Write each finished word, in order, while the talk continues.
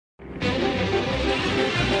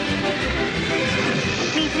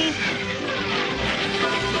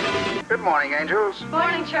Good morning, angels.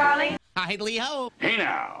 Morning, Charlie. Idly-ho. Hey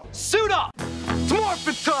now. Suit up! It's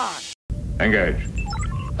morphin' time! Engage.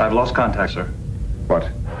 I've lost contact, sir. What?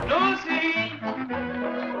 Lucy!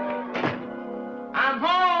 I'm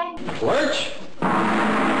home! Lurch?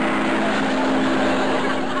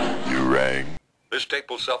 You rang. This tape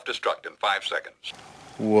will self-destruct in 5 seconds.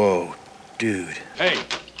 Whoa, dude. Hey.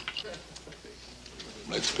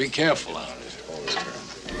 Let's be careful out here.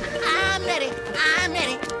 I'm ready. I'm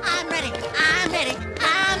ready. I'm ready. I'm ready.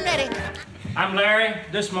 I'm ready. I'm Larry.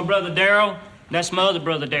 This is my brother Daryl. That's my other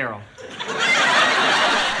brother Daryl.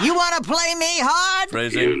 You want to play me hard?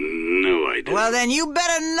 Phrasing. No, I didn't. Well, then you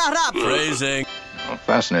better nut up. Phrasing. Well,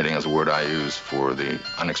 fascinating is a word I use for the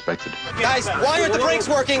unexpected. Guys, why aren't the brakes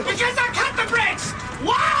working? Because I cut the brakes!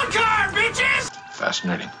 Wild card, bitches!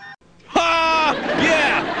 Fascinating. Ha!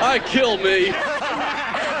 Yeah! I kill me!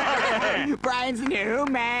 Brian's the new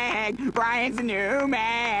Meg. Brian's the new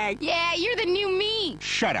Meg. Yeah, you're the new me.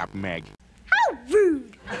 Shut up, Meg. How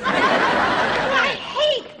rude. I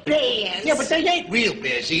hate bears. Yeah, but they ain't real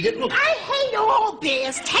bears, Edith. Look, I hate all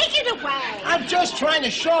bears. Take it away. I'm just trying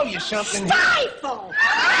to show you something. Stifle.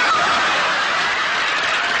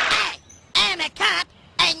 I'm a cop,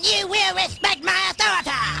 and you will respect my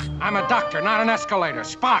authority. I'm a doctor, not an escalator.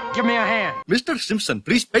 Spock, give me a hand. Mr. Simpson,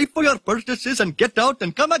 please pay for your purchases and get out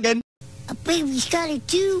and come again. A baby's gotta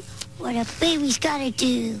do what a baby's gotta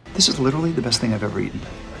do. This is literally the best thing I've ever eaten.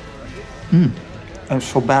 And it's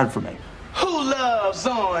so bad for me. Who loves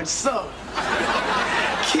orange soda?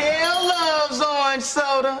 Kel loves orange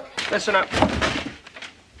soda. Listen up.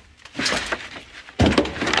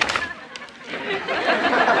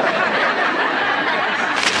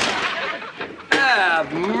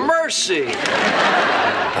 Have mercy.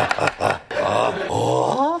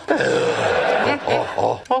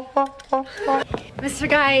 Mr.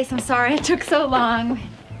 Geis, I'm sorry it took so long.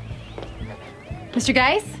 Mr.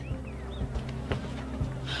 Geis?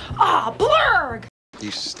 Ah, blurg!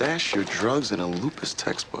 You stash your drugs in a lupus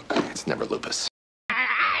textbook. It's never lupus.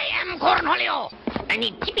 I am Cornholio. I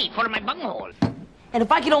need tippy for my bunghole. And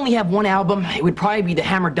if I could only have one album, it would probably be the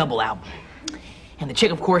Hammer Double album. And the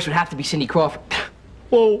chick, of course, would have to be Cindy Crawford.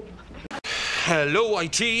 Whoa. Hello,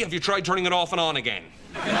 IT. Have you tried turning it off and on again?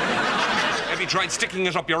 Have you tried sticking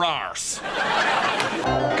it up your arse?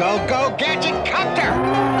 Go, go, gadget copter!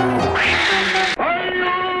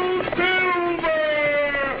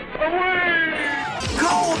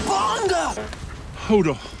 Cowabunga!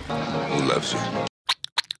 Hodo. Who loves you?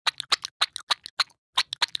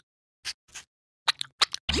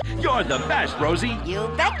 You're the best, Rosie. You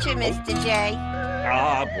betcha, Mr. J.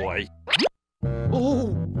 Ah, boy.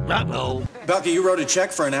 Ooh, uh-oh. Bucky, you wrote a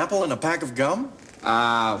check for an apple and a pack of gum?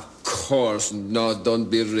 Of course. No, don't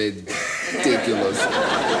be ridiculous.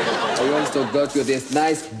 I also got you this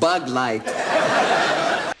nice Bug Light.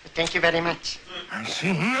 Thank you very much. I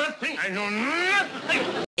see nothing. I know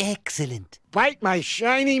nothing. Excellent. Bite my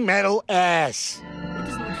shiny metal ass.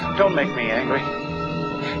 Don't make me angry.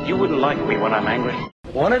 You wouldn't like me when I'm angry.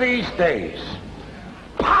 One of these days.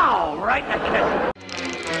 Pow! Right in the chest.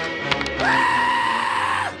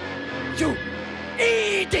 You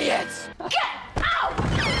idiots! Get out!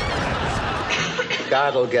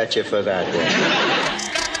 God'll get you for that one.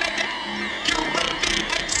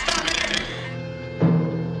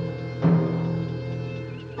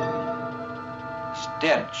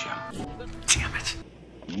 Dead, Jim. Damn it.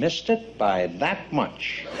 Missed it by that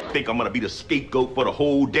much. Think I'm gonna be the scapegoat for the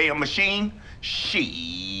whole damn machine? She.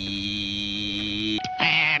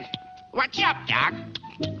 What's up, Doc?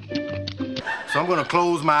 So I'm gonna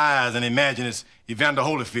close my eyes and imagine it's Evander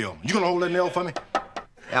Holyfield. You gonna hold that nail for me?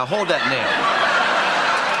 Now hold that nail.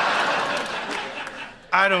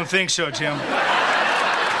 I don't think so, Tim.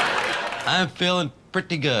 I'm feeling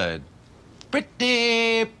pretty good. Pretty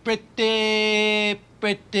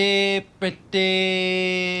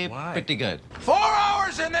good. 4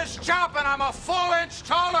 hours in this chop and I'm a full inch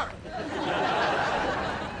taller.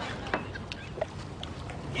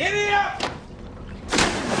 Giddy up!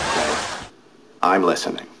 I'm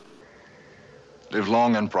listening. Live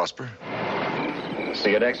long and prosper.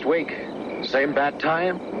 See you next week. Same bat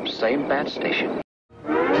time, same bat station.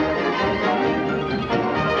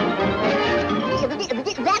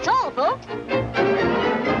 That's all, folks.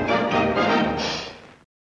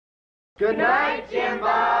 Good night, Jim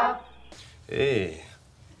Bob. Hey.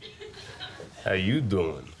 How you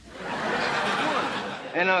doing?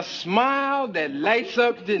 And a smile that lights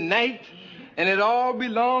up the night, and it all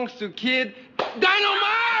belongs to Kid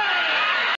Dynamite!